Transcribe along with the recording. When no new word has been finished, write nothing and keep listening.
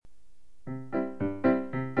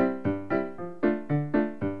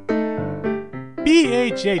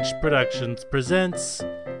BHH Productions presents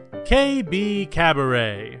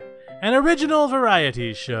KBKabaret, an original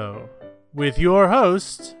variety show, with your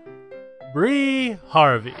host, Bree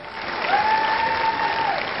Harvey.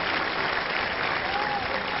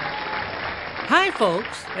 Hi,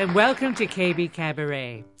 folks, and welcome to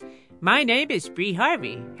KBKabaret. My name is Bree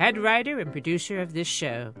Harvey, head writer and producer of this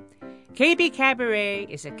show. KBKabaret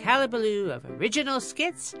is a calabaloo of original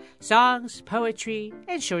skits, songs, poetry,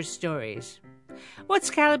 and short stories. What's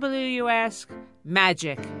calabaloo, you ask?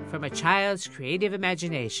 Magic from a child's creative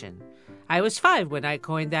imagination. I was 5 when I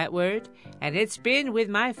coined that word, and it's been with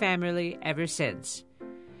my family ever since.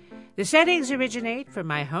 The settings originate from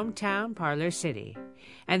my hometown, Parlor City,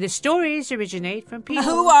 and the stories originate from people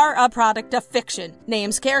who are a product of fiction.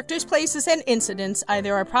 Names, characters, places, and incidents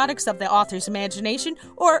either are products of the author's imagination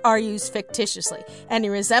or are used fictitiously. Any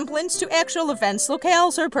resemblance to actual events,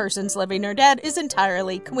 locales, or persons living or dead is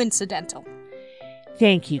entirely coincidental.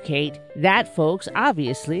 Thank you, Kate. That, folks,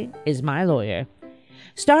 obviously, is my lawyer.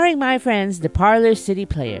 Starring my friends, the Parlor City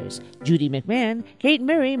Players, Judy McMahon, Kate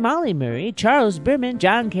Murray, Molly Murray, Charles Berman,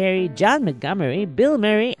 John Carey, John Montgomery, Bill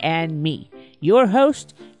Murray, and me, your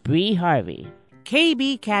host, Bree Harvey.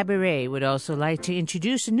 KBKabaret would also like to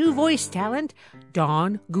introduce a new voice talent,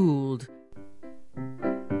 Dawn Gould.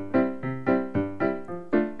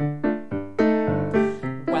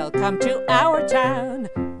 Welcome to our town.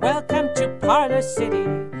 Welcome to Parlor City,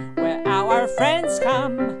 where our friends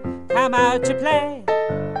come out to play.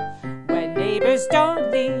 When neighbors don't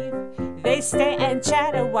leave, they stay and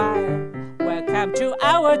chat a while. Welcome to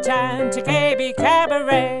our town, to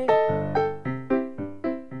KBKabaret.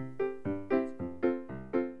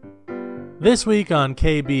 This week on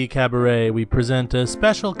KBKabaret, we present a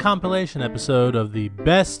special compilation episode of the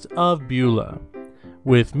Best of Beulah,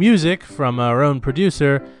 with music from our own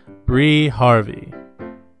producer, Bree Harvey.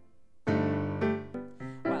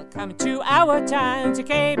 Welcome to our town, to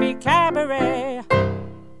KBKabaret.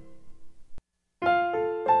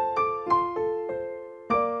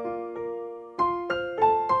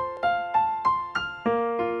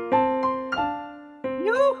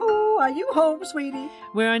 Yoo-hoo! Are you home, sweetie?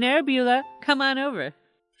 We're on air, Beulah. Come on over.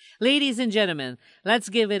 Ladies and gentlemen, let's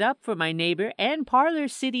give it up for my neighbor and Parlor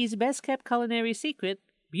City's best-kept culinary secret,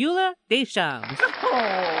 Beulah Deschamps.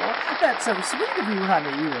 Oh, that's so sweet of you, honey.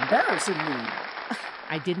 You're embarrassing me.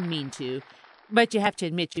 I didn't mean to, but you have to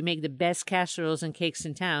admit you make the best casseroles and cakes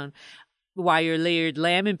in town. Why, your layered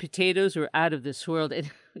lamb and potatoes were out of this world,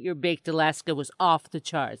 and your baked Alaska was off the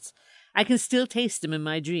charts. I can still taste them in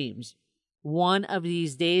my dreams. One of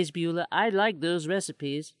these days, Beulah, I'd like those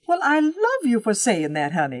recipes. Well, I love you for saying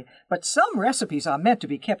that, honey. But some recipes are meant to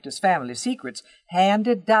be kept as family secrets,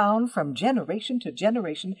 handed down from generation to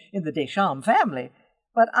generation in the Deschamps family.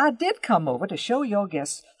 But I did come over to show your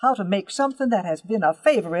guests how to make something that has been a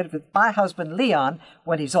favorite with my husband Leon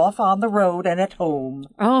when he's off on the road and at home.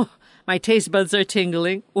 Oh, my taste buds are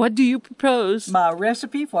tingling. What do you propose? My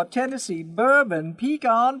recipe for Tennessee bourbon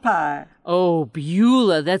pecan pie. Oh,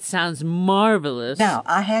 Beulah, that sounds marvelous. Now,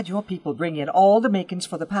 I had your people bring in all the makings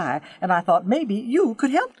for the pie, and I thought maybe you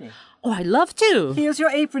could help me. Oh, I'd love to. Here's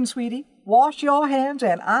your apron, sweetie. Wash your hands,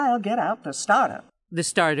 and I'll get out the starter. The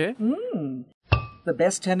starter? The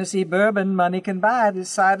best Tennessee bourbon money can buy this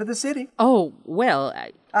side of the city. Oh, well,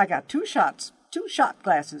 I got 2 shot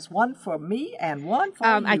glasses, one for me and one for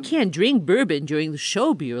you. I can't drink bourbon during the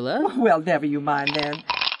show, Beulah. Well, never you mind then.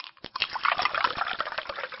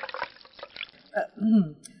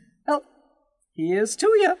 Well, here's to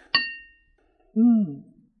you.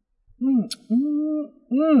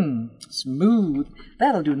 Smooth.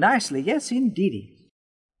 That'll do nicely, yes, indeedy.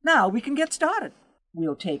 Now we can get started.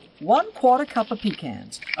 We'll take 1/4 cup of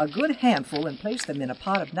pecans, a good handful, and place them in a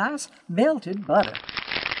pot of nice melted butter.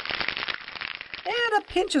 And a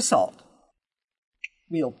pinch of salt.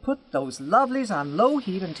 We'll put those lovelies on low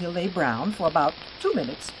heat until they brown for about 2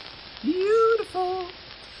 minutes. Beautiful!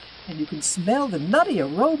 And you can smell the nutty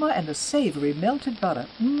aroma and the savory melted butter.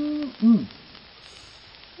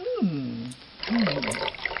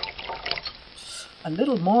 A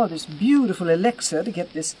little more of this beautiful elixir to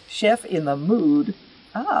get this chef in the mood.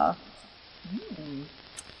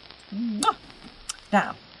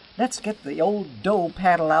 Now, let's get the old dough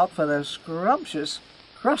paddle out for the scrumptious,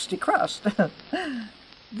 crusty crust.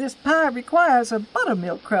 This pie requires a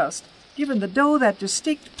buttermilk crust, giving the dough that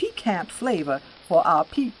distinct piquant flavor for our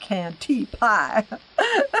pecan tea pie.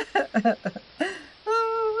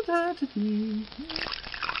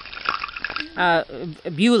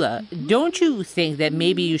 Beulah, don't you think that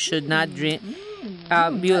maybe you should not drink...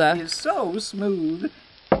 Beulah. That is so smooth.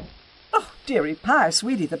 Oh, dearie pie,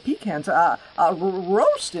 sweetie, the pecans are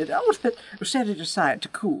roasted. Oh, set it aside to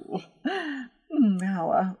cool.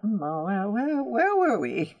 Now, where were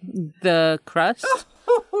we? The crust?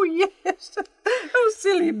 Oh, yes. Oh,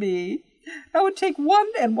 silly me. I would take 1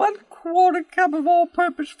 1/4 cup of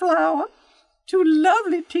all-purpose flour, 2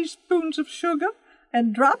 lovely teaspoons of sugar,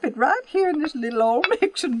 and drop it right here in this little old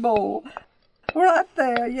mixing bowl. Right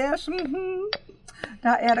there, yes.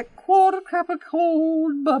 Now add a 1/4 cup of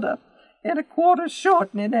cold butter and a 1/4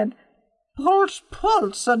 shortening and pulse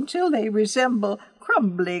until they resemble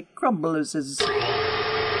crumbly crumblers.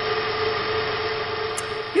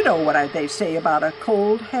 You know what they say about a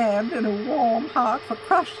cold hand and a warm heart for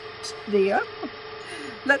crust, dear.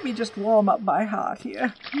 Let me just warm up my heart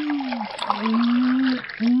here.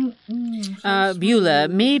 Beulah,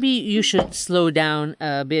 maybe you should slow down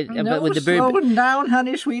a bit with the No slowing down,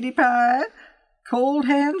 honey, sweetie pie. Cold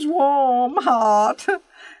hands, warm heart.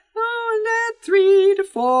 Oh, and add 3 to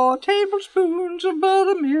 4 tablespoons of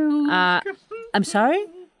buttermilk. I'm sorry?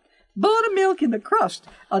 Buttermilk in the crust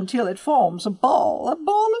until it forms a ball of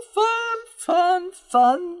fun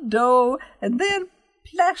dough, and then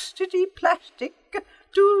plastic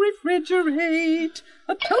to refrigerate.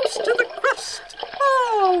 A toast to the crust.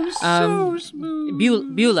 Oh, so smooth.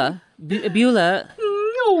 Beulah.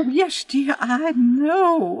 Oh, yes, dear, I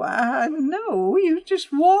know. You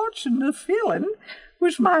just watching the filling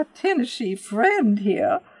with my Tennessee friend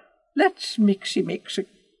here. Let's mix a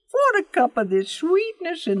 1/4 cup of this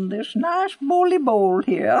sweetness in this nice bowly bowl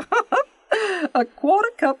here. A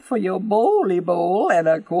 1/4 cup for your bowly bowl and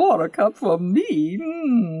a 1/4 cup for me.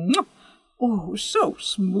 Oh, so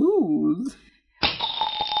smooth.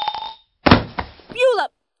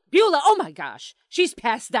 Beulah, oh my gosh, she's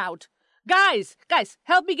passed out. Guys,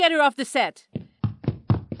 help me get her off the set.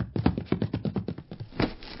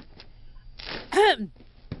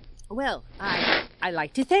 Well, I'd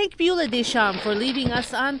like to thank Beulah Deschamps for leaving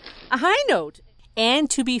us on a high note. And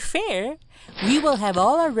to be fair, we will have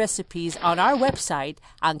all our recipes on our website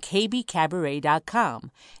on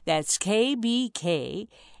KBKabaret.com. That's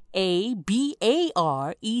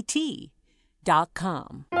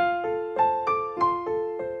KBKabaret.com.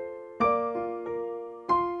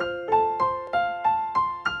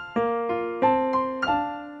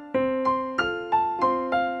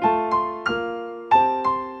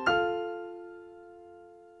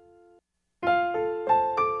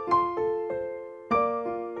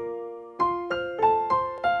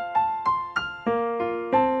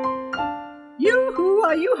 Yoo-hoo,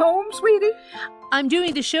 are you home, sweetie? I'm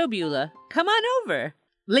doing the show, Beulah. Come on over.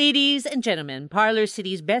 Ladies and gentlemen, Parlor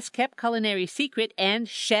City's best-kept culinary secret and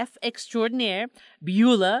chef extraordinaire,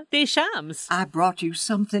 Beulah Deschamps. I brought you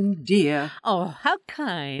something dear. Oh, how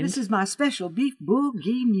kind. This is my special beef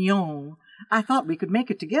bourguignon. I thought we could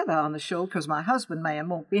make it together on the show because my husband man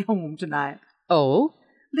won't be home tonight. Oh?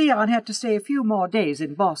 Leon had to stay a few more days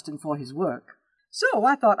in Boston for his work. So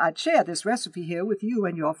I thought I'd share this recipe here with you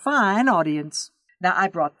and your fine audience. Now, I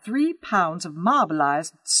brought 3 pounds of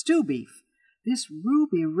marbleized stew beef. This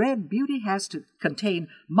ruby red beauty has to contain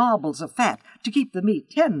marbles of fat to keep the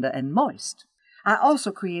meat tender and moist. I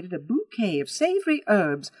also created a bouquet of savory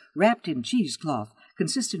herbs wrapped in cheesecloth,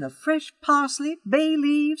 consisting of fresh parsley, bay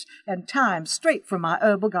leaves, and thyme straight from my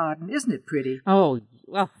herbal garden. Isn't it pretty? Oh,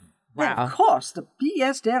 well, wow. And of course, the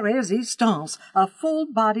pièce de résistance, a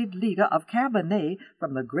full-bodied liter of Cabernet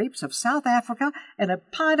from the grapes of South Africa, and a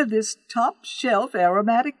pint of this top-shelf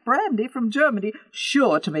aromatic brandy from Germany,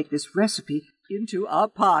 sure to make this recipe into a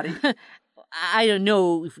party. I don't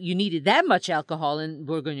know if you needed that much alcohol in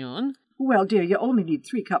Bourguignon. Well, dear, you only need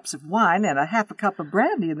 3 cups of wine and a 1/2 cup of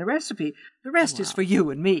brandy in the recipe. The rest is for you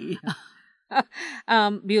and me.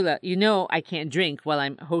 Beulah, you know I can't drink while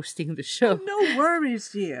I'm hosting the show. No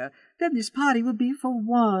worries, dear. Then this party will be for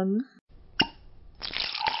one.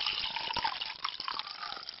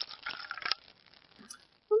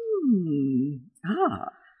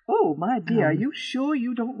 Oh, my dear, are you sure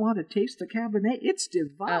you don't want to taste the Cabernet? It's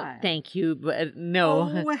divine. Thank you, but no.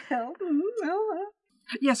 Oh, well.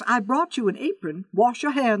 Yes, I brought you an apron. Wash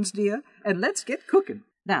your hands, dear, and let's get cooking.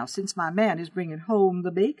 Now, since my man is bringing home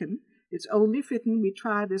the bacon, it's only fitting we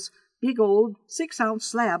try this big old 6-ounce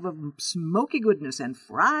slab of smoky goodness and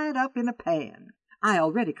fry it up in a pan. I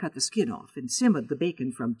already cut the skin off and simmered the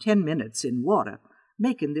bacon from 10 minutes in water,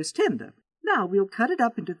 making this tender. Now we'll cut it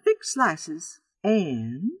up into thick slices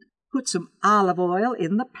and put some olive oil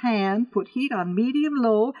in the pan, put heat on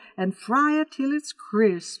medium-low, and fry it till it's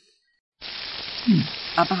crisp.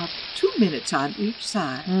 About 2 minutes on each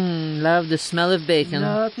side. Love the smell of bacon.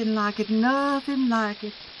 Nothing like it, nothing like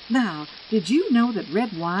it. Now, did you know that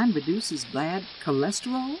red wine reduces bad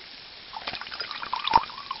cholesterol?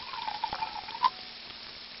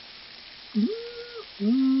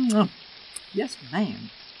 Yes, ma'am.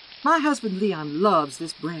 My husband Leon loves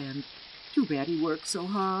this brand. Too bad he works so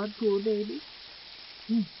hard, poor baby.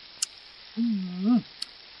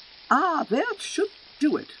 That should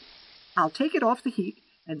do it. I'll take it off the heat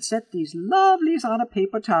and set these lovelies on a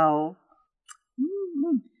paper towel.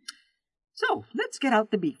 So, let's get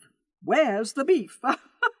out the beef. Where's the beef?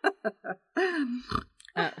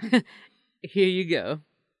 Here you go.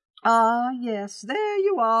 Yes, there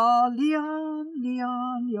you are,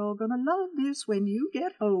 Leon, you're gonna love this when you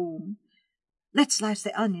get home. Let's slice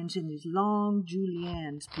the onions in these long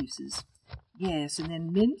juliennes pieces. Yes, and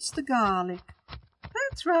then mince the garlic.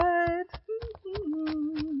 That's right.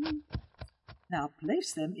 Now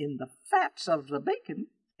place them in the fats of the bacon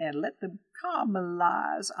and let them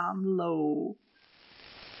caramelize on low.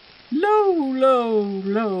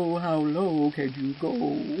 Low, how low can you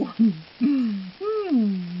go?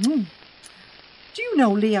 Do you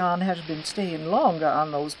know Leon has been staying longer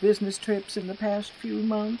on those business trips in the past few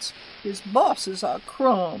months? His bosses are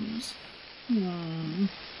crumbs.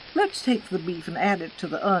 Let's take the beef and add it to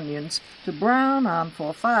the onions to brown on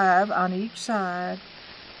for 5 on each side.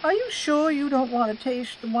 Are you sure you don't want to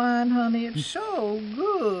taste the wine, honey? It's so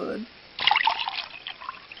good.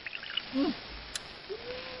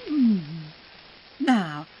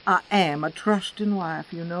 Now, I am a trusting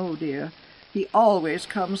wife, you know, dear. He always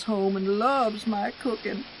comes home and loves my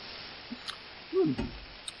cooking.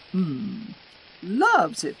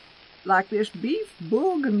 Loves it. Like this beef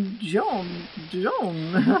bourguignon.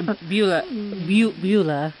 Beulah.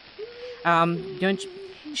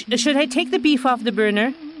 Should I take the beef off the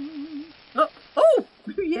burner? Oh,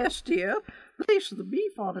 yes, dear. Place the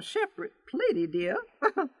beef on a separate plate, dear.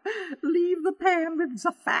 Leave the pan with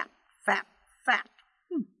the fat.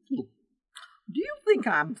 Do you think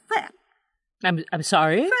I'm fat? I'm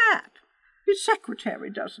sorry? Fat. His secretary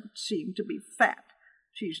doesn't seem to be fat.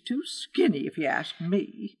 She's too skinny, if you ask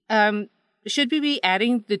me. Should we be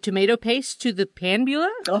adding the tomato paste to the pan,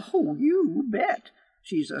 Beulah? Oh, you bet.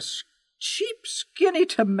 She's a cheap, skinny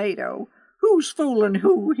tomato. Who's fooling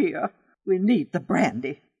who here? We need the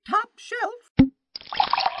brandy. Top shelf.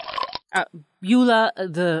 Beulah,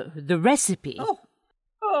 the recipe.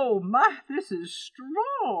 Oh, my, this is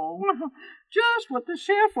strong. Just what the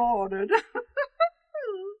chef ordered.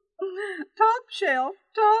 Top shelf.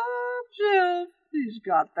 She's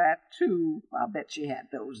got that, too. I'll bet she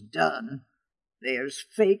had those done. They're as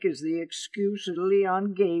fake as the excuse that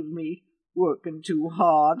Leon gave me. Working too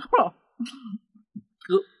hard.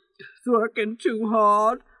 Working too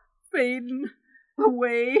hard. Fading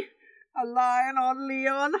away. A lying on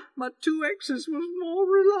Leon. My 2 exes was more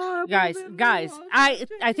reliable. Guys, I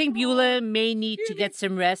think Beulah may need to get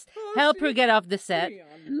some rest. Help her get off the set.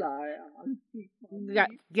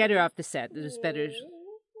 Get her off the set. It's better.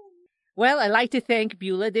 Well, I'd like to thank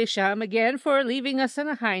Beulah Deschamps again for leaving us on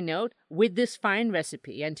a high note with this fine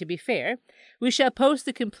recipe. And to be fair, we shall post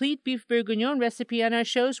the complete beef bourguignon recipe on our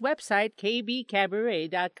show's website,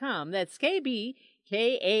 KBKabaret.com. That's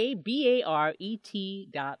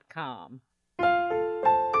KBKabaret.com.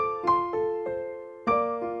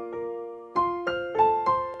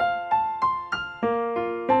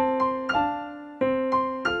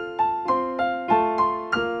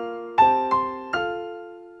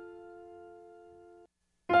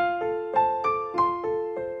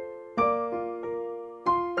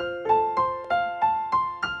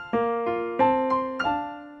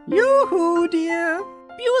 Yoo-hoo, dear.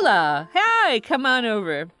 Beulah, hi, come on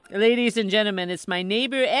over. Ladies and gentlemen, it's my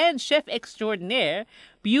neighbor and chef extraordinaire,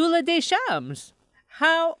 Beulah Deschamps.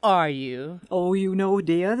 How are you? Oh, you know,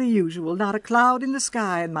 dear, the usual. Not a cloud in the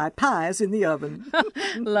sky and my pie's in the oven.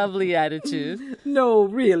 Lovely attitude. No,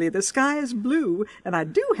 really, the sky is blue and I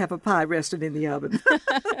do have a pie resting in the oven.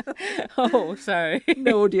 Oh, sorry.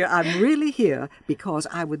 No, dear, I'm really here because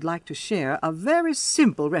I would like to share a very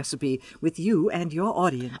simple recipe with you and your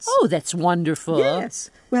audience. Oh, that's wonderful. Yes.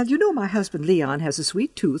 Well, you know my husband Leon has a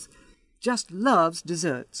sweet tooth, just loves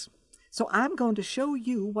desserts. So I'm going to show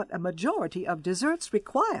you what a majority of desserts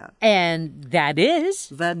require. And that is?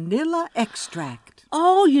 Vanilla extract.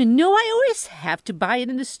 Oh, you know, I always have to buy it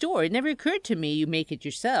in the store. It never occurred to me you make it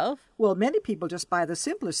yourself. Well, many people just buy the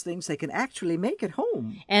simplest things they can actually make at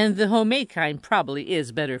home. And the homemade kind probably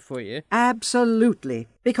is better for you. Absolutely.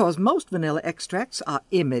 Because most vanilla extracts are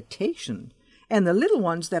imitation. And the little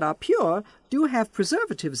ones that are pure do have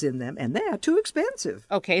preservatives in them, and they're too expensive.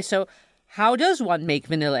 Okay, so how does one make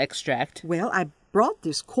vanilla extract? Well, I brought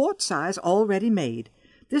this quart size already made.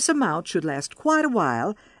 This amount should last quite a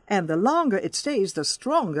while, and the longer it stays, the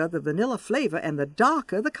stronger the vanilla flavor and the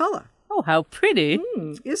darker the color. Oh, how pretty.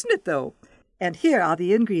 Isn't it, though? And here are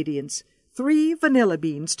the ingredients. 3 vanilla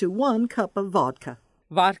beans to 1 cup of vodka.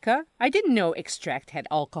 Vodka? I didn't know extract had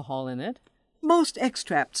alcohol in it. Most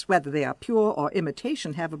extracts, whether they are pure or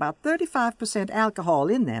imitation, have about 35% alcohol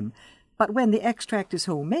in them. But when the extract is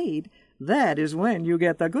homemade, that is when you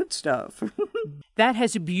get the good stuff. That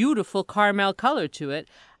has a beautiful caramel color to it.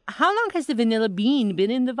 How long has the vanilla bean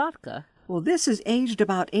been in the vodka? Well, this is aged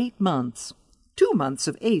about 8 months. 2 months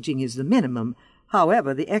of aging is the minimum.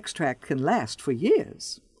 However, the extract can last for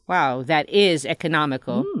years. Wow, that is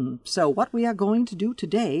economical. So what we are going to do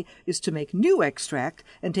today is to make new extract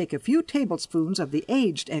and take a few tablespoons of the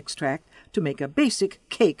aged extract to make a basic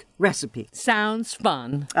cake recipe. Sounds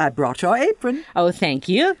fun. I brought your apron. Oh, thank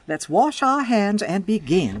you. Let's wash our hands and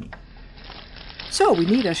begin. So we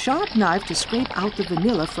need a sharp knife to scrape out the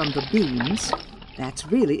vanilla from the beans. That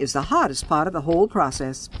really is the hardest part of the whole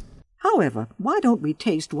process. However, why don't we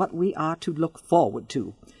taste what we are to look forward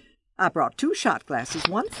to? I brought 2 shot glasses,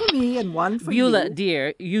 one for me and one for you. Beulah,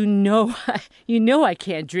 dear, you know I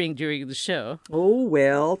can't drink during the show. Oh,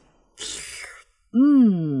 well.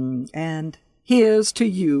 And here's to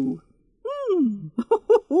you.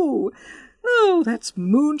 Oh, that's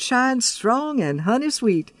moonshine strong and honey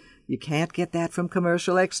sweet. You can't get that from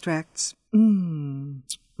commercial extracts.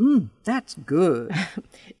 That's good.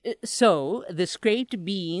 So, the scraped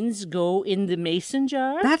beans go in the mason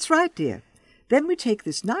jar? That's right, dear. Then we take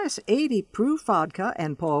this nice 80-proof vodka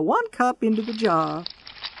and pour 1 cup into the jar.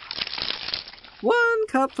 1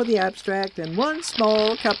 cup for the abstract and 1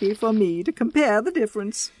 small cuppy for me to compare the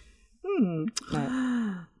difference. Ooh,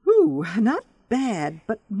 not bad,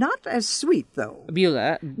 but not as sweet, though.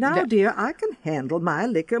 Beulah. Now, dear, I can handle my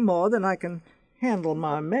liquor more than I can handle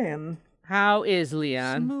my men. How is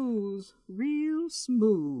Leon? Smooth, real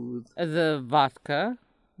smooth. The vodka?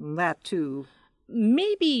 That, too.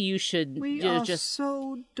 Maybe you should We are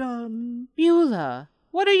so done. Beulah,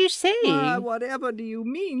 what are you saying? Why, whatever do you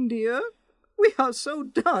mean, dear? We are so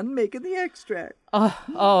done making the extract.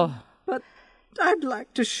 Oh. But I'd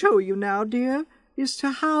like to show you now, dear, as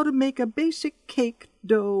to how to make a basic cake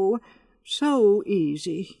dough. So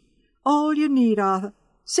easy. All you need are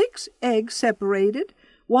 6 eggs separated,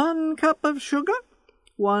 1 cup of sugar,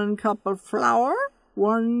 1 cup of flour,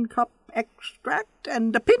 1 cup extract,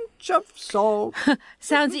 and a pinch of salt.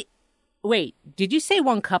 Wait, did you say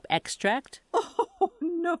 1 cup extract? Oh,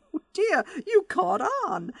 no, dear, you caught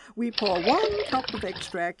on. We pour 1 cup of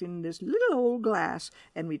extract in this little old glass,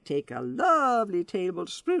 and we take a lovely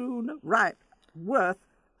tablespoon right worth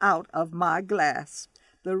out of my glass.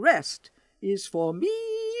 The rest is for me.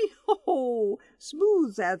 Oh,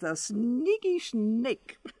 smooth as a sneaky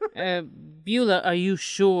snake. Beulah, are you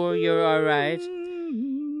sure you're all right?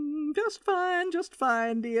 Just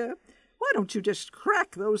fine, dear. Why don't you just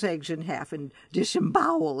crack those eggs in half and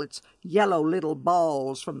disembowel its yellow little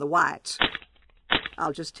balls from the whites?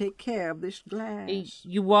 I'll just take care of this glass.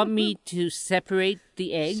 You want me to separate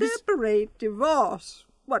the eggs? Separate, divorce.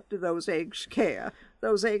 What do those eggs care?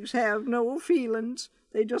 Those eggs have no feelings.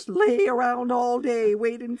 They just lay around all day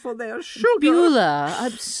waiting for their sugar. Beulah,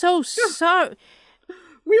 I'm so sorry.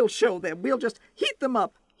 We'll show them. We'll just heat them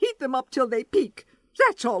up till they peak.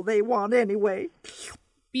 That's all they want anyway.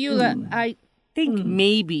 Beulah, I think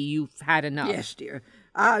maybe you've had enough. Yes, dear.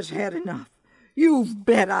 I've had enough. You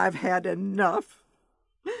bet I've had enough.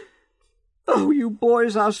 Oh, you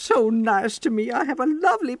boys are so nice to me. I have a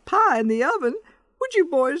lovely pie in the oven. Would you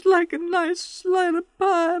boys like a nice slice of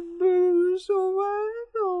pie, booze? All right,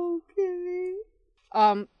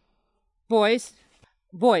 okay. Boys,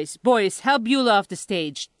 help Beulah off the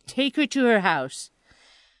stage. Take her to her house.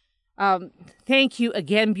 Thank you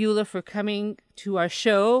again, Beulah, for coming to our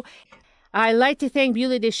show. I'd like to thank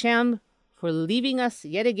Beulah Deschamps for leaving us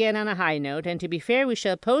yet again on a high note. And to be fair, we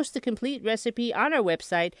shall post the complete recipe on our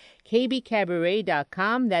website,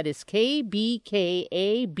 KBKabaret.com. That is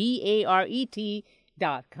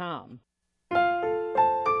KBKabaret.com.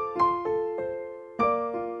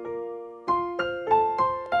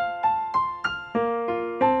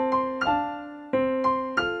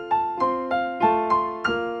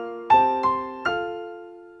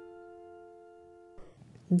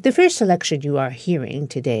 The first selection you are hearing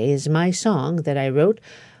today is my song that I wrote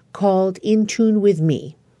called In Tune With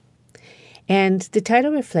Me. And the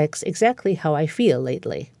title reflects exactly how I feel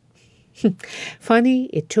lately. Funny,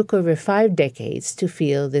 it took over 5 decades to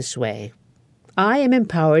feel this way. I am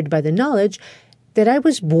empowered by the knowledge that I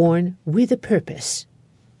was born with a purpose.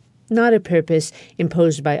 Not a purpose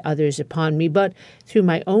imposed by others upon me, but through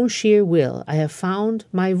my own sheer will I have found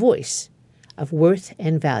my voice of worth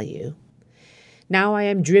and value. Now I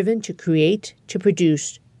am driven to create, to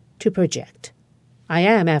produce, to project. I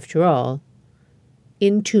am, after all,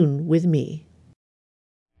 in tune with me.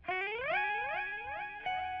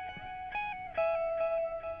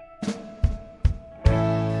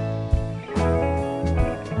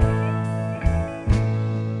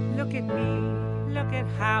 Look at me, look at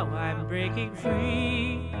how I'm breaking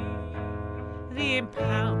free. The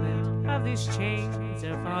empowerment of these chains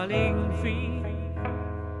are falling free.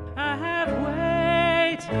 I have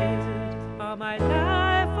waited all my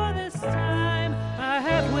life for this time. I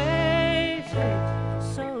have waited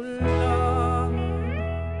so long.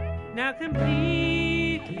 Now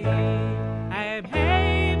completely I am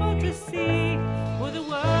able to see where the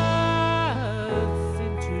world's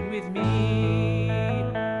in tune with me.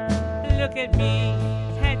 Look at me,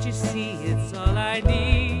 can't you see it's all I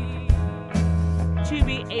need to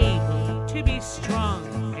be able to be strong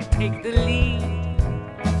and take the lead?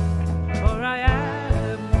 For I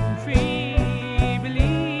am free,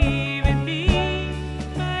 believe in me,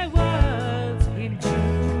 my world's in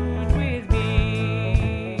tune with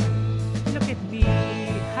me. Look at me,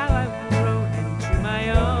 how I've grown into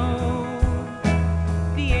my own.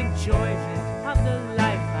 The enjoyment of the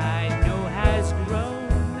life I know has grown.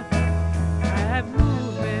 I have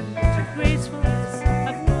movement to gracefulness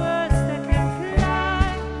of words that can fly.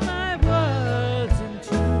 My world's in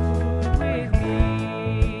tune with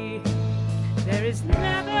me. There is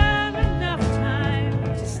never enough time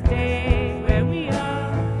to stay where we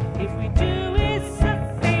are. If we do, it's a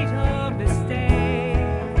fatal mistake.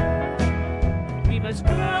 We must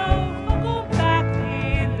grow or go back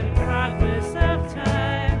in the progress of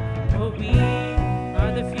time. For we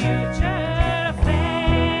are the future of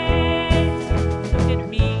fate. Look at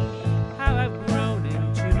me, how I've grown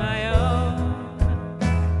into my own.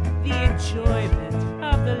 The enjoyment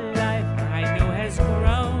of the life I know has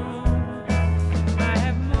grown. I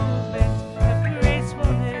have movement of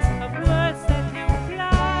gracefulness of words that can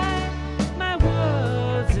fly. My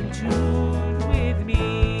world's in tune with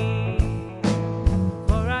me.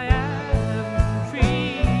 For I am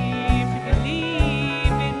free to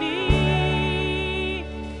believe in me.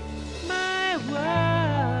 My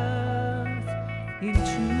world's in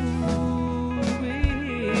tune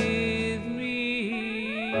with me.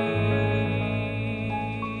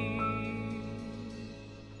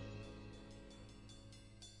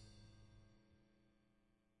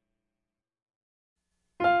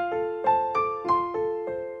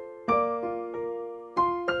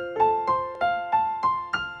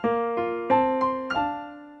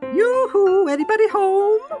 Yoo-hoo! Anybody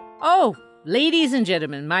home? Oh, ladies and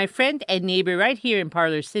gentlemen, my friend and neighbor right here in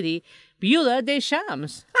Parlor City, Beulah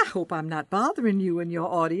Deschamps. I hope I'm not bothering you and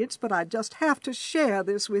your audience, but I just have to share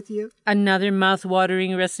this with you. Another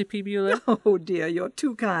mouth-watering recipe, Beulah? Oh, dear, you're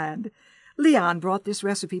too kind. Leon brought this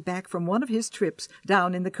recipe back from one of his trips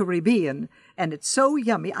down in the Caribbean, and it's so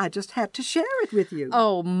yummy I just had to share it with you.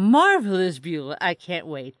 Oh, marvelous, Beulah. I can't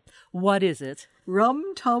wait. What is it?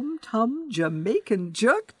 Rum Tum Tum Jamaican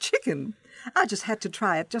Jerk Chicken. I just had to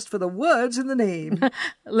try it just for the words in the name.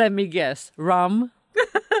 Let me guess. Rum?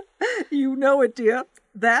 You know it, dear.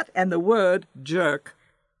 That and the word jerk.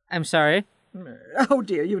 I'm sorry? Oh,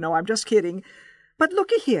 dear, you know I'm just kidding. But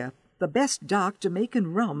looky here. The best dark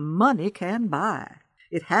Jamaican rum money can buy.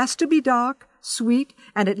 It has to be dark, sweet,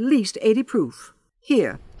 and at least 80 proof.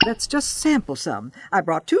 Here, let's just sample some. I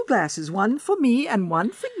brought 2 glasses, one for me and one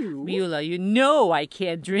for you. Beulah, you know I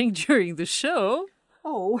can't drink during the show.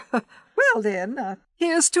 Oh, well then,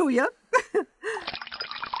 here's to you.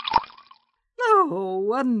 Oh,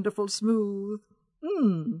 wonderful smooth.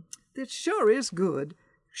 This sure is good.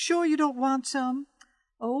 Sure you don't want some?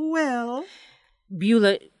 Oh, well.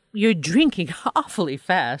 Beulah, you're drinking awfully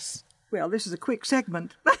fast. Well, this is a quick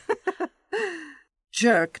segment.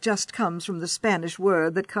 Jerk just comes from the Spanish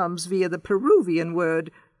word that comes via the Peruvian word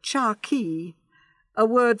charqui, a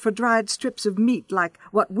word for dried strips of meat like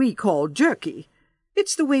what we call jerky.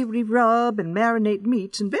 It's the way we rub and marinate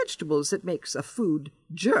meats and vegetables that makes a food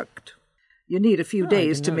jerked. You need a few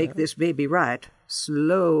days to make this baby right.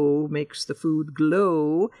 Slow makes the food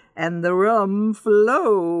glow and the rum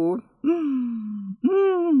flow.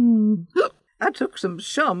 I took some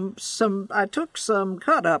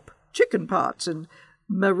cut up chicken parts and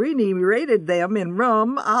marinated them in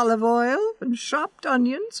rum, olive oil, and chopped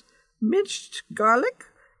onions, minced garlic,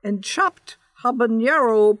 and chopped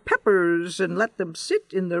habanero peppers, and let them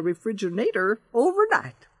sit in the refrigerator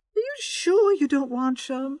overnight. Are you sure you don't want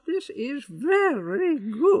some? This is very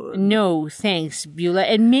good. No, thanks, Beulah,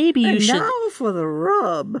 and maybe you should... And now for the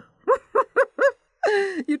rub.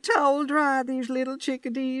 You towel dry these little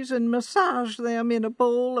chickadees and massage them in a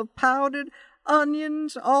bowl of powdered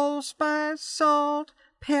onions, allspice, salt,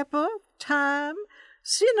 pepper, thyme,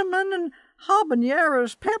 cinnamon, and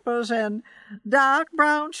habaneros, peppers, and dark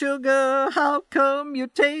brown sugar. How come you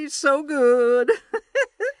taste so good?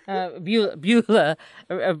 Beulah,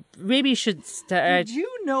 maybe you should start. Did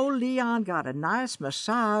you know Leon got a nice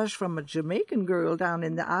massage from a Jamaican girl down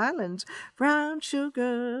in the islands? Brown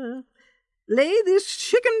sugar. Lay this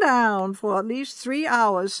chicken down for at least 3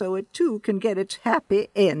 hours so it too can get its happy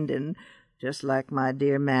ending, just like my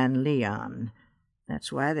dear man Leon.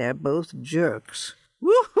 That's why they're both jerks.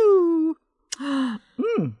 Woohoo!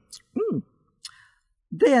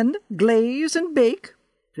 Then glaze and bake,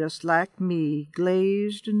 just like me,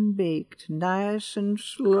 glazed and baked, nice and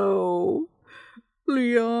slow.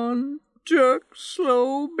 Leon, jerk,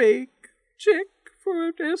 slow bake, check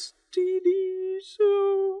for STDs.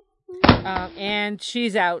 And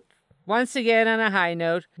she's out. Once again on a high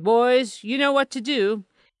note. Boys, you know what to do.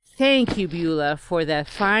 Thank you, Beulah, for that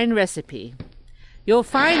fine recipe. You'll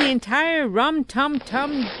find the entire rum tum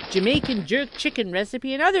tum Jamaican jerk chicken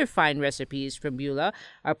recipe and other fine recipes from Beulah,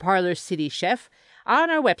 our Parlor City chef,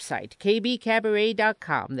 on our website,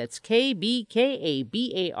 kbkabaret.com. That's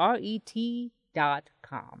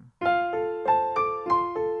KBKabaret.com.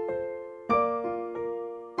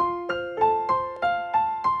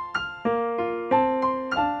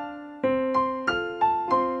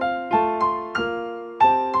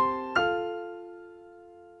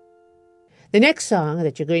 The next song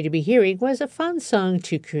that you're going to be hearing was a fun song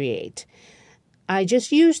to create. I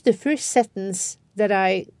just used the first sentence that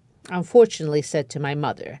I unfortunately said to my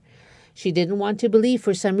mother. She didn't want to believe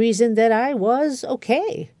for some reason that I was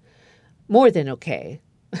okay. More than okay.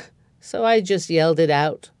 So I just yelled it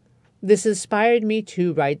out. This inspired me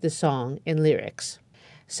to write the song and lyrics.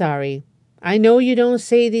 Sorry, I know you don't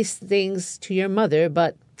say these things to your mother,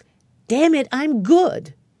 but damn it, I'm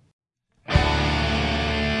good.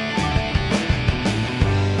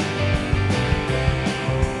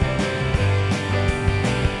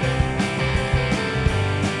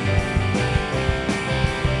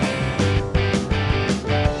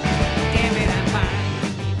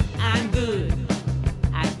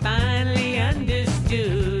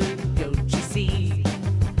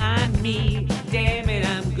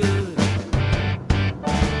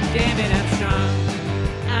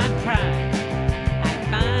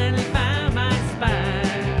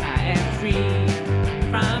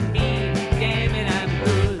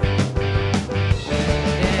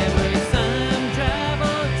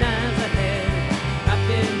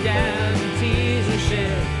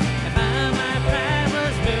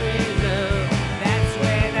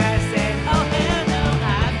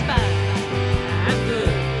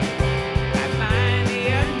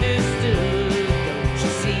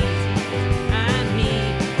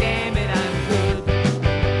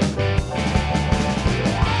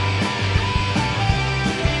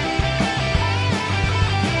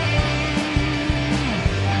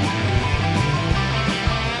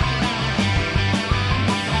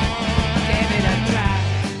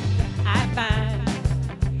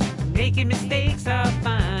 Making mistakes are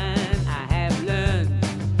fine. I have learned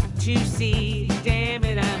to see, damn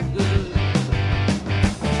it, I'm good.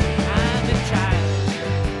 I'm a child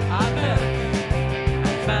of earth. I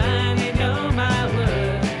finally know my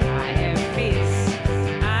worth. I have peace.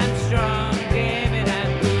 I'm strong, damn it,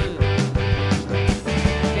 I'm good.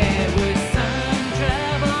 There were some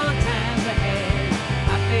troubled times ahead,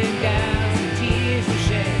 up and downs and tears were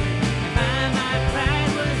shed. I find my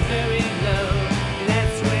pride was very low.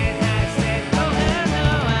 That's when I said, oh hell no,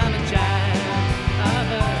 I'm a child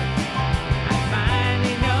of earth. I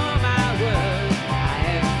finally know my worth. I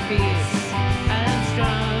have peace. I'm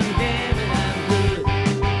strong, damn it, I'm good.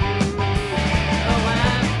 Oh,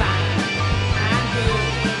 I'm fine. I'm good.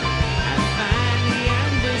 I finally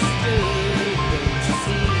understood. Don't you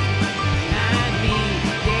see? I'm me,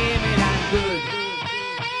 damn it, I'm good.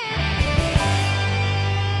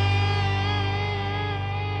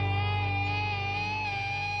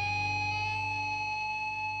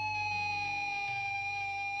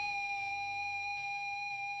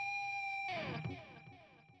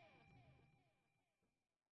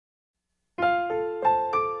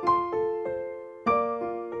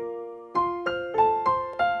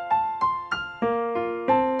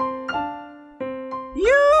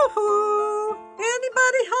 Yoo-hoo!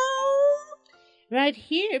 Anybody home? Right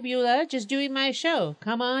here, Beulah, just doing my show.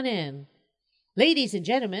 Come on in. Ladies and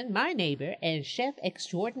gentlemen, my neighbor and chef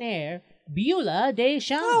extraordinaire, Beulah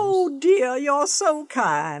Deschamps. Oh, dear, you're so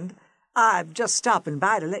kind. I'm just stopping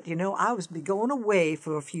by to let you know I was be going away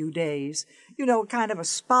for a few days. You know, kind of a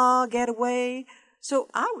spa getaway. So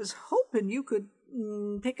I was hoping you could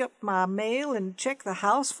pick up my mail and check the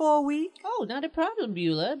house for a week? Oh, not a problem,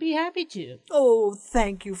 Beulah. Be happy to. Oh,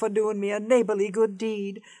 thank you for doing me a neighborly good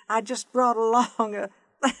deed. I just brought along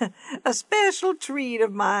a special treat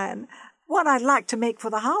of mine, one I'd like to make for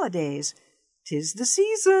the holidays. 'Tis the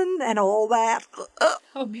season and all that.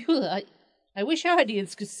 Oh, Beulah, I wish our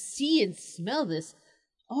audience could see and smell this.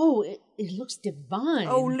 Oh, it looks divine.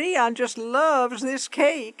 Oh, Leon just loves this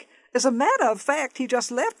cake. As a matter of fact, he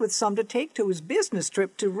just left with some to take to his business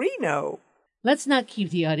trip to Reno. Let's not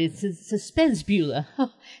keep the audience in suspense, Beulah.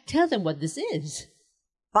 Oh, tell them what this is.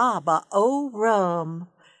 Baba O rum.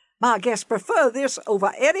 My guests prefer this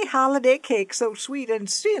over any holiday cake so sweet and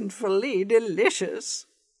sinfully delicious.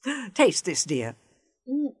 Taste this, dear.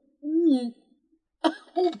 Oh,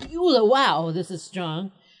 Beulah, wow, this is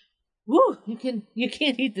strong. Woo, you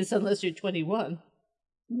can't eat this unless you're 21.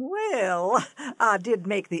 Well, I did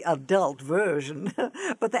make the adult version,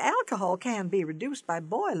 but the alcohol can be reduced by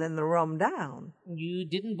boiling the rum down. You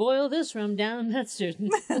didn't boil this rum down, that's certain.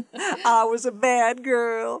 I was a bad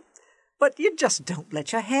girl, but you just don't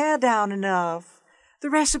let your hair down enough. The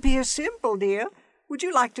recipe is simple, dear. Would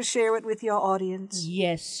you like to share it with your audience?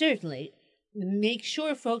 Yes, certainly. Make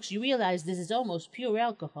sure, folks, you realize this is almost pure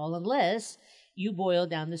alcohol unless you boil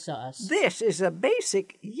down the sauce. This is a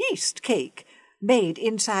basic yeast cake made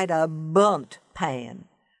inside a bundt pan.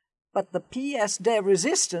 But the pièce de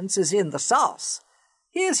resistance is in the sauce.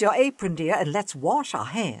 Here's your apron, dear, and let's wash our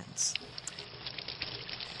hands.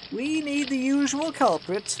 We need the usual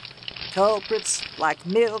culprits. Culprits like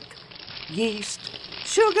milk, yeast,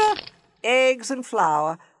 sugar, eggs, and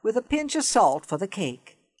flour, with a pinch of salt for the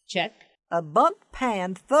cake. Check. A bundt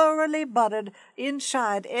pan thoroughly buttered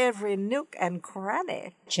inside every nook and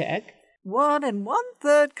cranny. Check. 1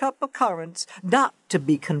 1/3 cup of currants, not to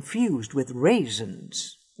be confused with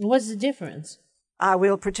raisins. What's the difference? I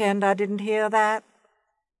will pretend I didn't hear that.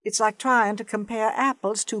 It's like trying to compare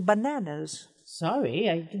apples to bananas. Sorry,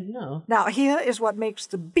 I didn't know. Now, here is what makes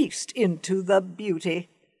the beast into the beauty.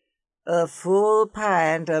 A full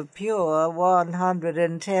pint of pure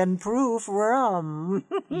 110 proof rum.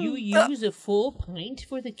 You use a full pint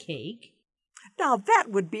for the cake? Now, that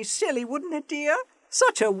would be silly, wouldn't it, dear?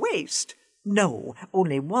 Such a waste. No,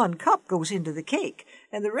 only 1 cup goes into the cake,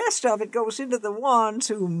 and the rest of it goes into the ones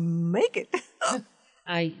who make it.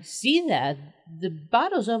 I see that. The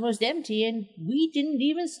bottle's almost empty, and we didn't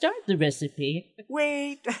even start the recipe.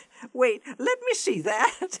 Wait, let me see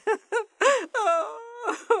that.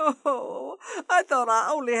 Oh, I thought I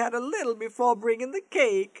only had a little before bringing the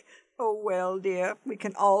cake. Oh, well, dear, we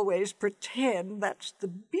can always pretend. That's the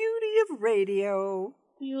beauty of radio.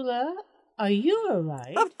 Beulah, are you all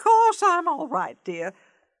right? Of course I'm all right, dear.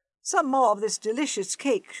 Some more of this delicious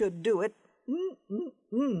cake should do it.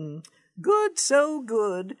 Good, so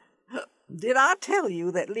good. Did I tell you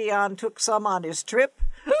that Leon took some on his trip?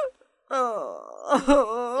 Could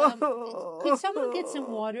someone get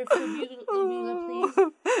some water for Beulah, please?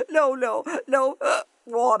 No.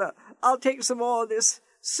 Water. I'll take some more of this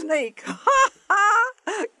snake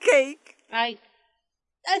cake. I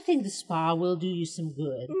think the spa will do you some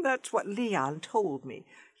good. That's what Leon told me.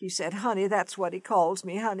 He said, honey, that's what he calls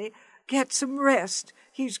me, honey. Get some rest.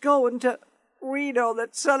 He's going to Reno,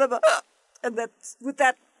 that son of a... and that's with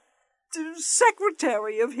that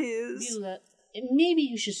secretary of his. Beulah, maybe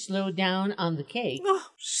you should slow down on the cake.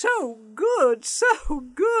 Oh, so good.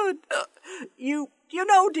 You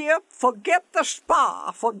know, dear, forget the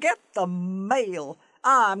spa, forget the mail.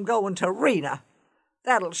 I'm going to Reno.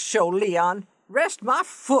 That'll show Leon. Rest my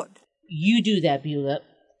foot. You do that, Beulah.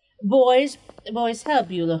 Boys, help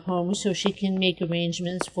Beulah home so she can make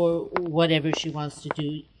arrangements for whatever she wants to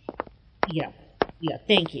do. Yeah,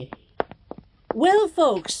 thank you. Well,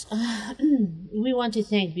 folks, we want to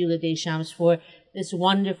thank Beulah Deschamps for this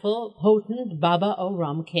wonderful, potent Baba O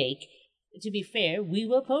rum cake. To be fair, we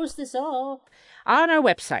will post this all on our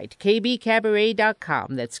website,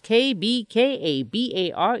 KBKabaret.com. That's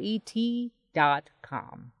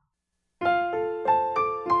KBKabaret.com.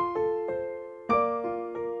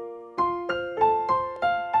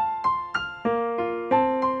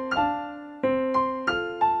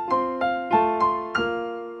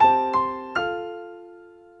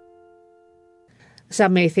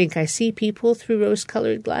 Some may think I see people through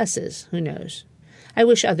rose-colored glasses. Who knows? I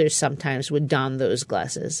wish others sometimes would don those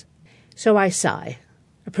glasses. So I sigh.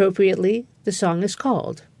 Appropriately, the song is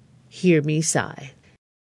called Hear Me Sigh.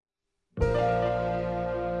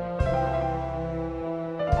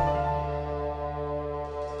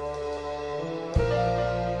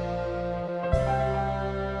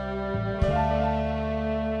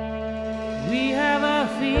 We have our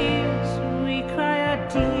fears, we cry our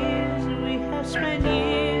tears, we have have spent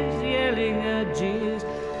years yelling our jeers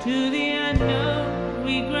to the unknown.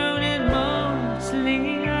 We groan and moan,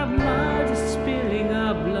 slinging our mud, spilling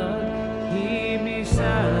our blood. Hear me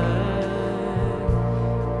sigh,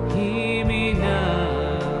 hear me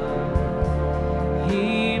now,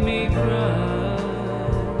 hear me cry,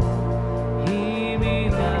 hear me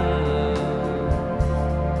now.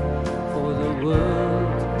 For the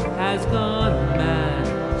world has gone mad,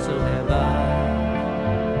 so have I.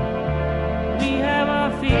 We have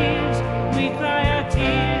our fears, we cry our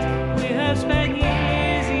tears, we have spent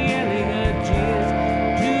years yelling our jeers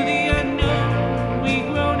to the unknown. We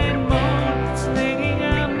groan and moan, slinging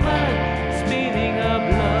our mud, spilling our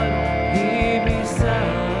blood. Hear me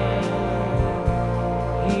sigh,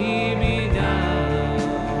 hear me now,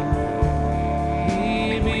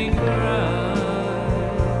 hear me cry,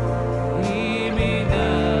 hear me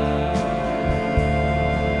now.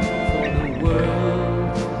 For the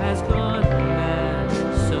world has gone mad,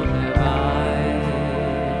 so have I.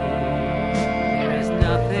 There is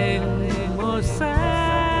nothing more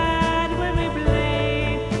sad when we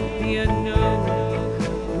blame the unknown.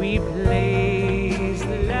 We place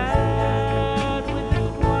the loud with the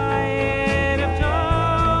quiet of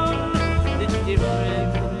tone. The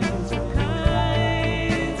different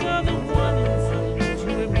kinds are the ones to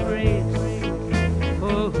embrace.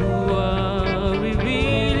 For who are we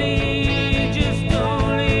really? Just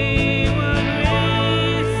only one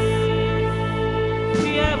race.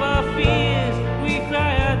 We have our fears, we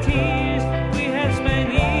cry our tears, we have spent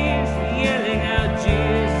years yelling our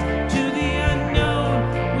jeers to the unknown.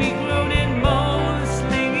 We groan and moan,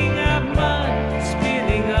 slinging our mud,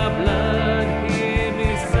 spilling our blood. Hear me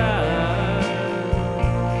sigh,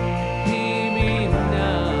 hear me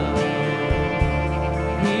now,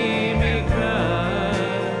 hear me cry,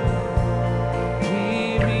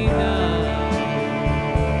 hear me now.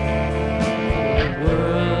 The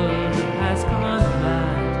world has gone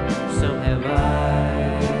mad, so have I.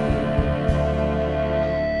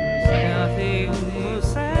 There's nothing more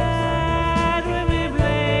sad when we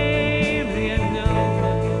blame the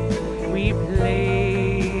unknown. We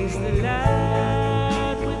place the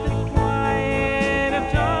loud with the quiet of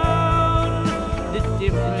tone. The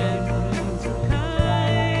different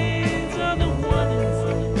kinds are the ones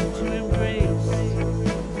to embrace.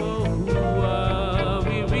 For who are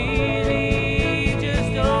we really?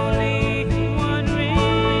 Just only one race.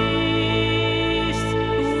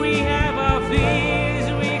 We have our fears,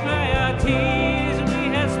 we cry our tears, we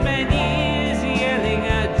have spent years yelling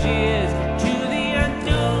our jeers to the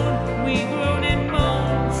unknown. We groan and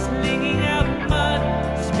moan, slinging our mud,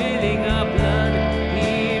 spilling our blood.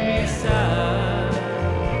 Hear me sigh,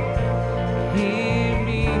 hear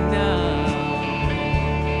me now,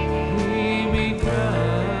 hear me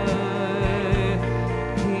cry,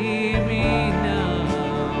 hear me now.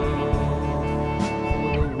 For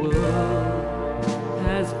the world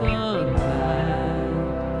has gone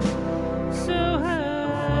mad, so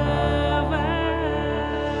have I.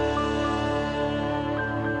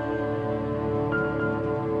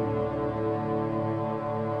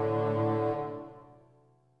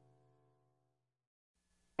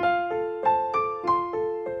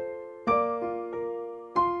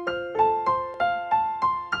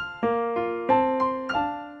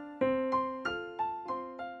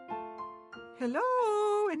 Hello,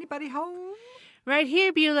 anybody home? Right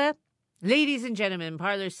here, Beulah. Ladies and gentlemen,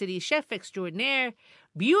 Parlor City chef extraordinaire,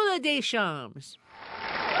 Beulah Deschamps.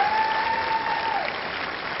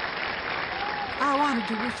 I wanted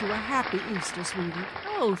to wish you a happy Easter, sweetie.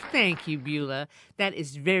 Oh, thank you, Beulah. That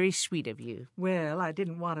is very sweet of you. Well, I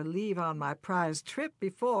didn't want to leave on my prize trip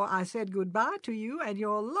before I said goodbye to you and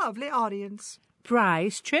your lovely audience.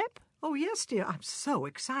 Prize trip? Oh, yes, dear. I'm so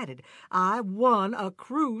excited. I won a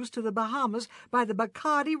cruise to the Bahamas by the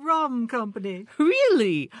Bacardi Rum Company.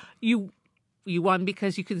 Really? You won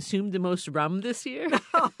because you consumed the most rum this year?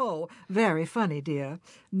 Oh, very funny, dear.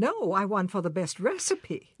 No, I won for the best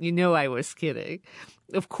recipe. You know I was kidding.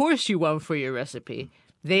 Of course you won for your recipe.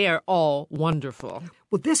 They are all wonderful.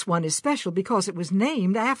 Well, this one is special because it was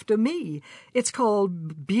named after me. It's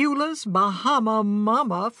called Beulah's Bahama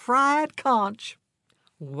Mama Fried Conch.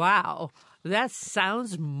 Wow, that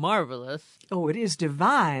sounds marvelous. Oh, it is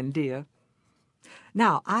divine, dear.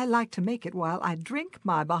 Now, I like to make it while I drink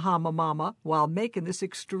my Bahama Mama while making this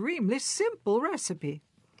extremely simple recipe.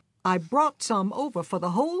 I brought some over for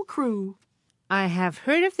the whole crew. I have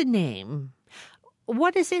heard of the name.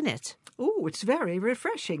 What is in it? Oh, it's very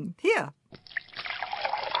refreshing. Here.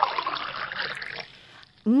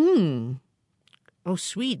 Oh,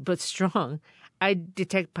 sweet but strong. I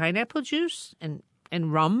detect pineapple juice and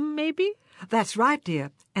And rum, maybe? That's right,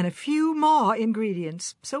 dear. And a few more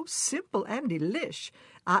ingredients. So simple and delish.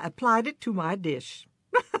 I applied it to my dish.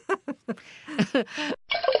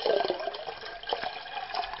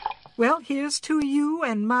 Well, here's to you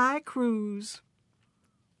and my cruise.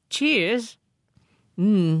 Cheers.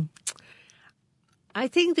 I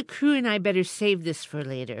think the crew and I better save this for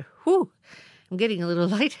later. Whew, I'm getting a little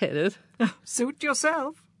lightheaded. Suit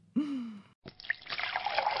yourself.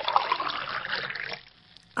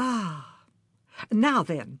 Now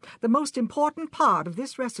then, the most important part of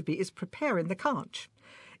this recipe is preparing the conch.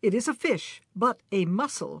 It is a fish, but a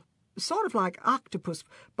mussel, sort of like octopus,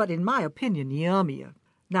 but in my opinion, yummier.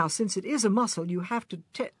 Now, since it is a mussel, you have to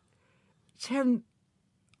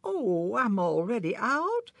Oh, I'm already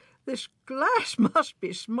out. This glass must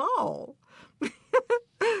be small.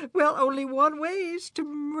 Well, only one way is to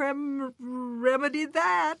remedy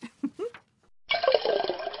that.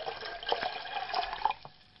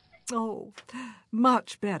 Oh,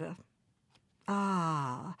 much better.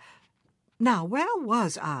 Now, where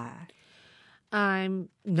was I? I'm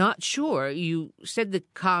not sure. You said the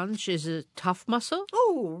conch is a tough mussel?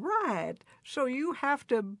 Oh, right. So you have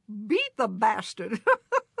to beat the bastard.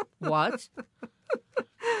 What?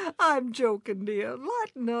 I'm joking, dear.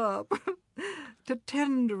 Lighten up. To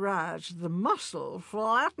tenderize the mussel,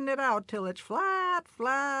 flatten it out till it's flat,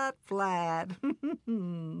 flat, flat.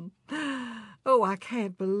 Oh, I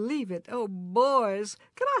can't believe it. Oh, boys,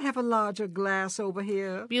 can I have a larger glass over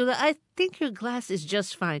here? Beulah, I think your glass is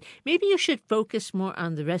just fine. Maybe you should focus more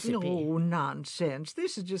on the recipe. No, nonsense.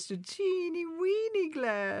 This is just a teeny-weeny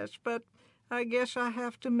glass, but I guess I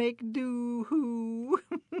have to make do.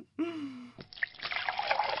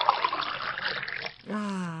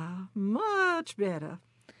 Much better.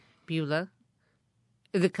 Beulah,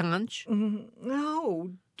 the conch?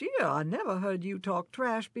 Oh, dear, I never heard you talk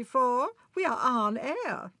trash before. We are on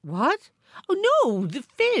air. What? Oh, no, the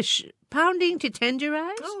fish. Pounding to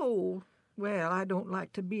tenderize? Oh, well, I don't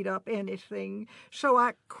like to beat up anything, so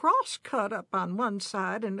I cross-cut up on one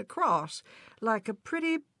side and across, like a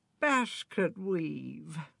pretty basket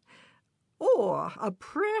weave. Or a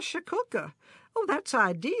pressure cooker. Oh, that's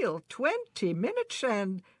ideal. 20 minutes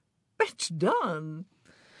and it's done.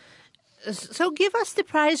 So give us the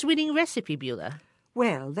prize-winning recipe, Beulah.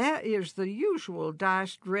 Well, there is the usual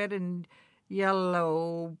diced red and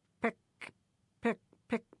yellow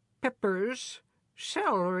peppers,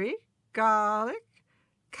 celery, garlic,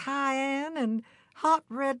 cayenne, and hot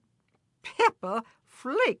red pepper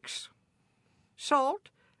flakes, salt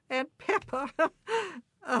and pepper.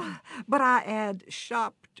 But I add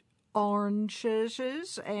chopped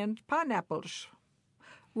oranges and pineapples.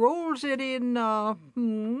 Rolls it in,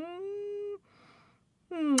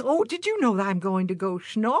 Oh, did you know that I'm going to go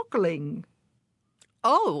snorkeling?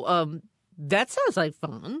 Oh, that sounds like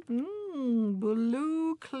fun.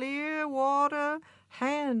 Blue, clear water,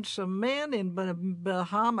 handsome men in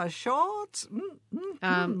Bahama shorts.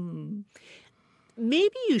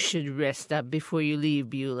 Maybe you should rest up before you leave,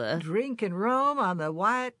 Beulah. Drinking rum on the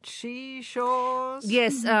white seashores.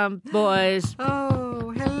 Yes, boys.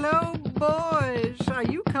 Oh, hello, boys. Are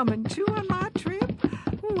you coming too on my trip?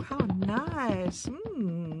 Oh, how nice.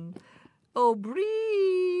 Oh,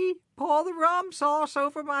 Bree, pour the rum sauce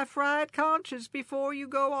over my fried conches before you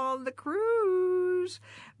go on the cruise.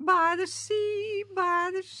 By the sea, by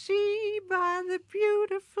the sea, by the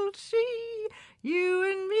beautiful sea, you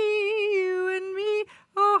and me,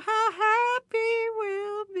 oh, how happy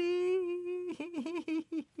we'll be.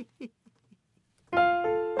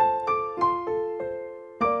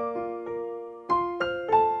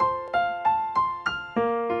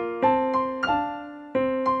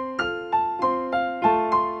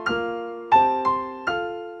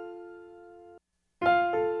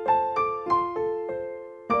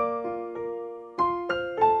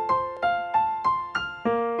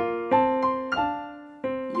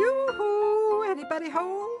 Yoo-hoo! Anybody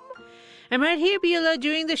home? I'm right here, Beulah,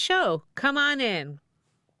 during the show. Come on in.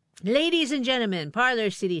 Ladies and gentlemen, Parlor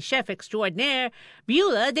City Chef Extraordinaire,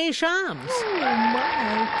 Beulah Deschamps. Oh,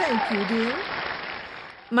 my. Thank you, dear.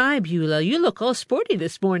 My, Beulah, you look all sporty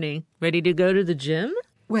this morning. Ready to go to the gym?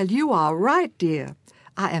 Well, you are right, dear.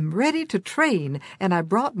 I am ready to train, and I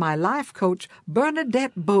brought my life coach,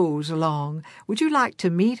 Bernadette Bowes, along. Would you like to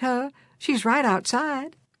meet her? She's right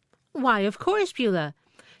outside. Why, of course, Beulah.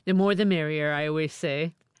 The more the merrier, I always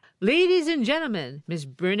say. Ladies and gentlemen, Miss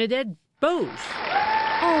Bernadette Bowes.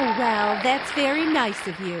 Oh, well, that's very nice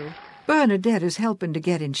of you. Bernadette is helping to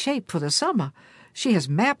get in shape for the summer. She has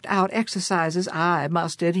mapped out exercises I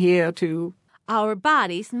must adhere to. Our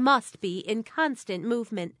bodies must be in constant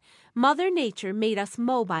movement. Mother Nature made us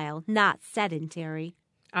mobile, not sedentary.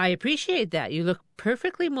 I appreciate that. You look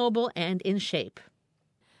perfectly mobile and in shape.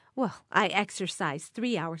 Well, I exercise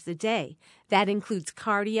 3 hours a day. That includes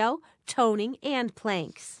cardio, toning, and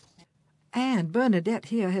planks. And Bernadette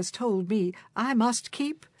here has told me I must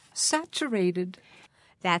keep saturated.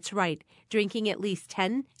 That's right. Drinking at least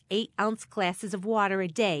 10 8-ounce glasses of water a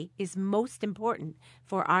day is most important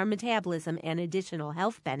for our metabolism and additional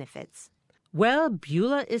health benefits. Well,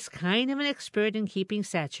 Beulah is kind of an expert in keeping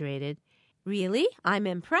saturated. Really? I'm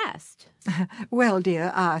impressed. Well,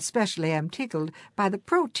 dear, I especially am tickled by the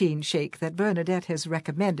protein shake that Bernadette has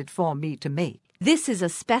recommended for me to make. This is a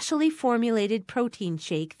specially formulated protein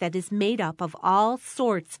shake that is made up of all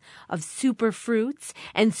sorts of super fruits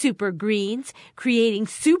and super greens, creating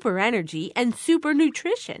super energy and super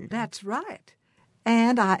nutrition. That's right.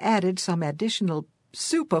 And I added some additional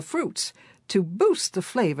super fruits to boost the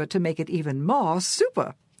flavor to make it even more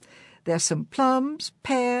super. There's some plums,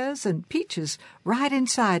 pears, and peaches right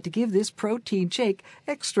inside to give this protein shake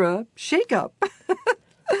extra shake-up.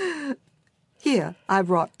 Here, I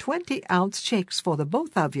brought 20-ounce shakes for the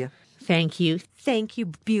both of you. Thank you. Thank you,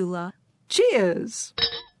 Beulah. Cheers!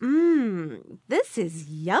 This is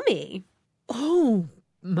yummy. Oh,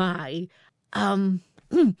 my.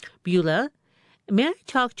 Beulah, may I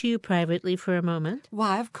talk to you privately for a moment?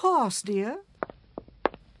 Why, of course, dear.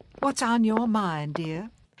 What's on your mind, dear?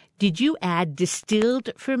 Did you add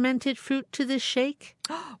distilled fermented fruit to this shake?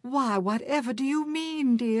 Why, whatever do you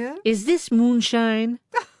mean, dear? Is this moonshine?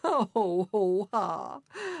 Oh, ho, ha.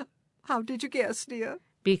 How did you guess, dear?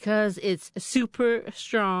 Because it's super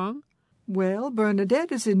strong. Well,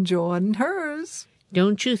 Bernadette is enjoying hers.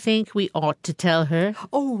 Don't you think we ought to tell her?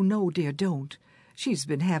 Oh, no, dear, don't. She's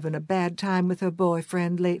been having a bad time with her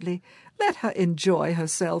boyfriend lately. Let her enjoy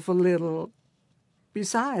herself a little.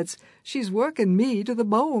 Besides, she's working me to the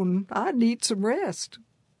bone. I need some rest.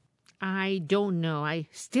 I don't know. I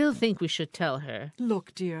still think we should tell her.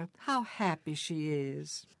 Look, dear, how happy she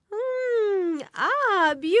is. Beulah,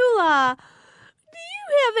 do you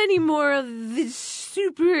have any more of this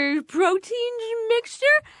super protein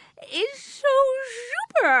mixture? It's so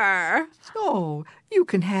super. Oh, you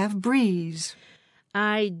can have Breeze.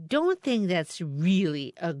 I don't think that's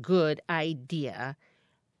really a good idea.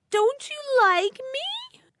 Don't you like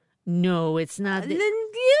me? No, it's not. Then give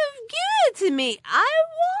it to me. I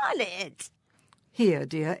want it. Here,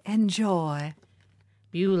 dear, enjoy.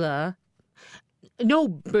 Beulah. No,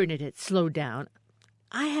 Bernadette, slow down.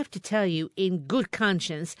 I have to tell you, in good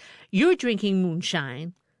conscience, you're drinking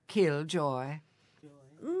moonshine. Killjoy.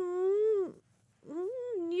 You're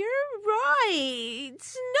right.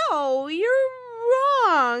 No, you're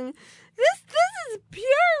wrong. This is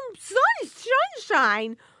pure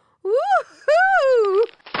sunshine. Woohoo!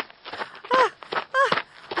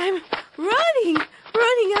 I'm running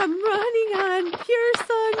on pure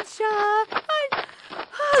sunshine.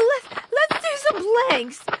 Let's do some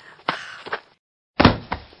planks.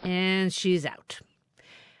 And she's out.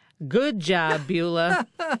 Good job, Beulah.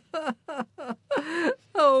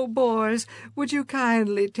 Oh, boys, would you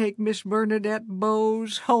kindly take Miss Bernadette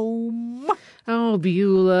Bowes home? Oh,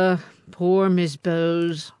 Beulah, poor Miss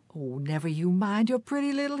Bowes. Oh, never you mind your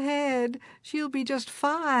pretty little head. She'll be just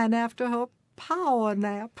fine after her power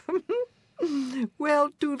nap. Well,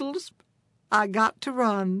 Doodles, I got to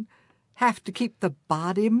run. Have to keep the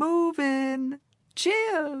body moving.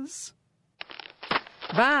 Cheers.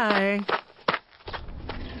 Bye.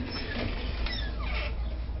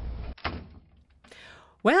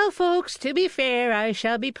 Well, folks, to be fair, I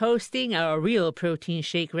shall be posting a real protein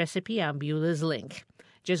shake recipe on Beulah's link.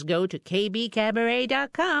 Just go to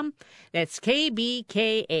KBKabaret.com. That's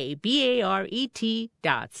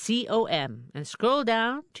KBKabaret.com and scroll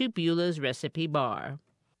down to Beulah's recipe bar.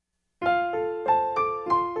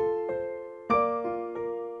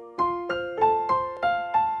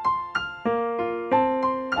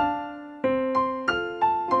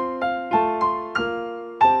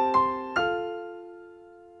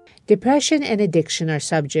 Depression and addiction are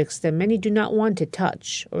subjects that many do not want to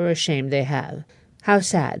touch or are ashamed they have. How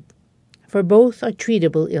sad, for both are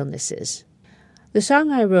treatable illnesses. The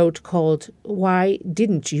song I wrote called Why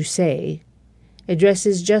Didn't You Say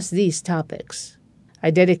addresses just these topics.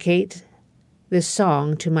 I dedicate this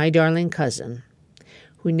song to my darling cousin,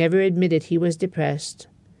 who never admitted he was depressed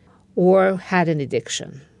or had an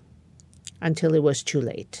addiction until it was too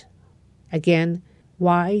late. Again,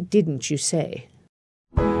 why didn't you say?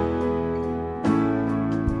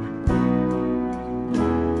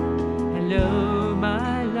 Hello,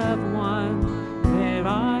 my loved one, where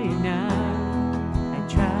are you now? I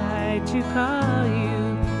tried to call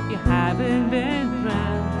you. You haven't been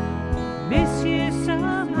round. Miss you so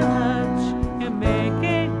much. You're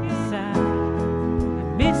making me sad. I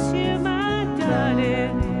miss you, my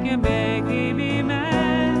darling. You're making me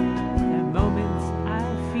mad. The moments I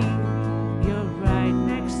feel you're right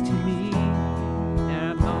next to me. There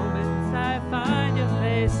are moments I find your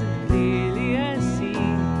face and clearly I see.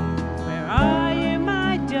 Where are you,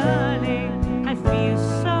 my darling? I feel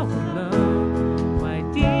so alone. Why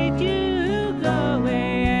did you go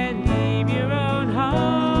away and leave your own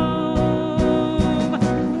home?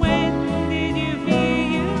 When did you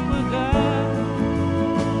feel you were gone?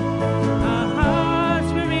 Our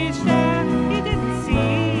hearts were reached out, you didn't see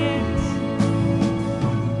it.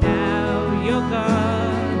 Now you're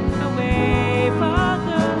gone away for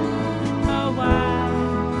good. Oh, why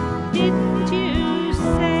didn't you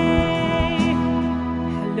say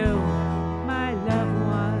hello, my loved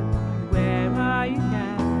one? Where are you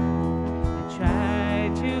now? I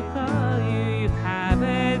tried to call you, you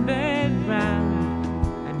haven't been round.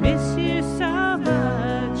 I miss you so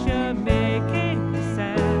much, you're making me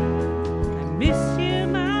sad. I miss you,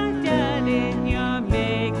 my darling, you're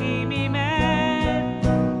making me mad.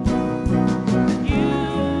 You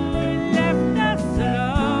left us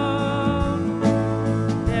alone.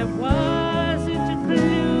 There wasn't a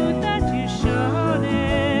clue that you showed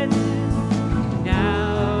it.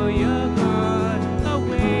 Now you're gone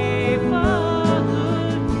away for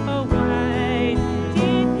good. Oh, why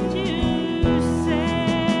didn't you say?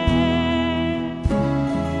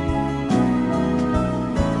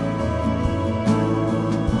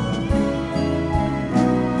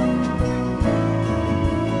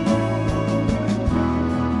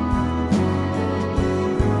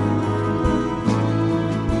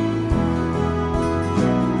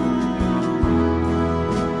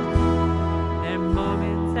 There are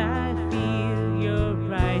moments I feel you're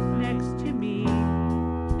right next to me.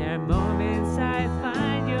 There are moments I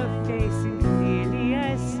find your face and clearly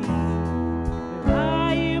I see. Where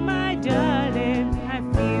are you, my darling? I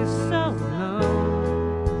feel so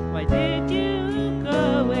alone. Why did you go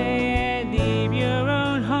away and leave your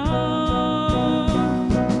own home?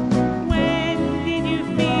 When did you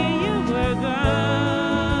feel you were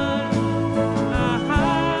gone? Our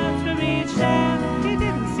hearts were reached out, you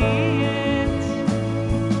didn't see it.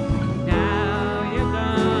 Now you're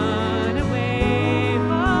gone away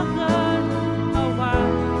for good. Oh, why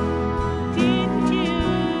didn't you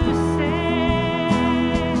say?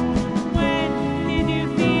 When did you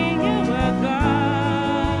feel you were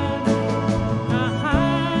gone? Our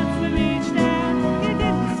hearts were reached out, you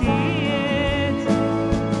didn't see it.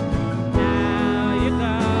 Now you're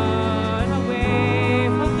gone away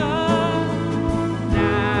for good.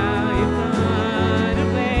 Now you're gone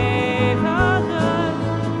away for good.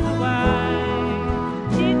 Why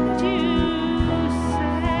didn't you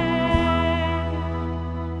say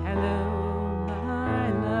hello, my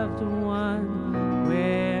loved one?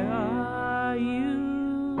 Where are you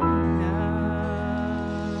now?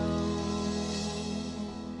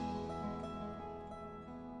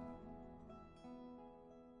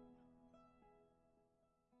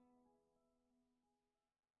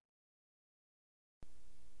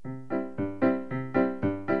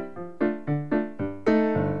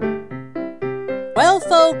 Well,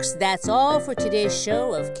 folks, that's all for today's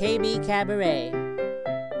show of KB Cabaret.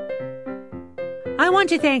 I want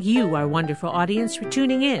to thank you, our wonderful audience, for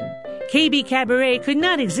tuning in. KB Cabaret could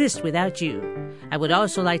not exist without you. I would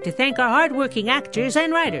also like to thank our hardworking actors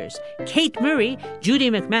and writers, Kate Murray,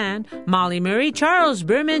 Judy McMahon, Molly Murray, Charles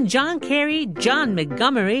Berman, John Carey, John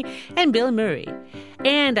Montgomery, and Bill Murray.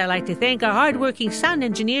 And I'd like to thank our hardworking sound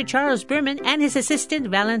engineer, Charles Berman, and his assistant,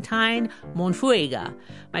 Valentine Monfuega,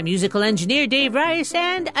 my musical engineer, Dave Rice,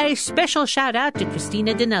 and a special shout-out to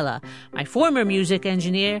Christina Danella, my former music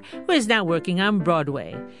engineer, who is now working on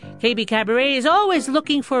Broadway. KB Cabaret is always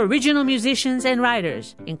looking for original musicians and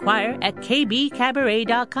writers. Inquire at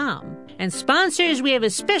kbkabaret.com. And sponsors, we have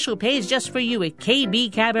a special page just for you at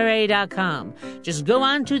kbkabaret.com. Just go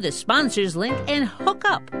on to the sponsors link and hook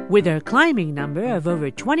up. With our climbing number of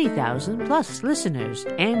over 20,000 plus listeners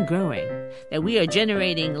and growing, that we are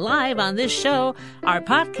generating live on this show, our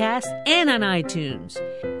podcast, and on iTunes.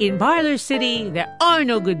 In Parlor City, there are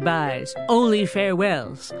no goodbyes, only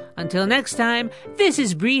farewells. Until next time, this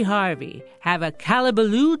is Bree Harvey. Have a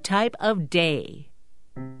Calabaloo type of day.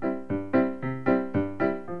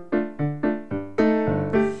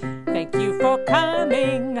 Thank you for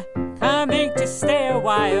coming to stay a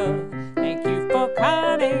while. Thank you for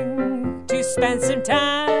coming to spend some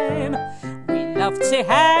time. We love to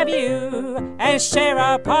have you and share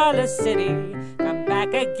our Parlor City. Come back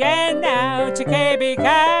back again now to KB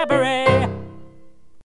Cabaret.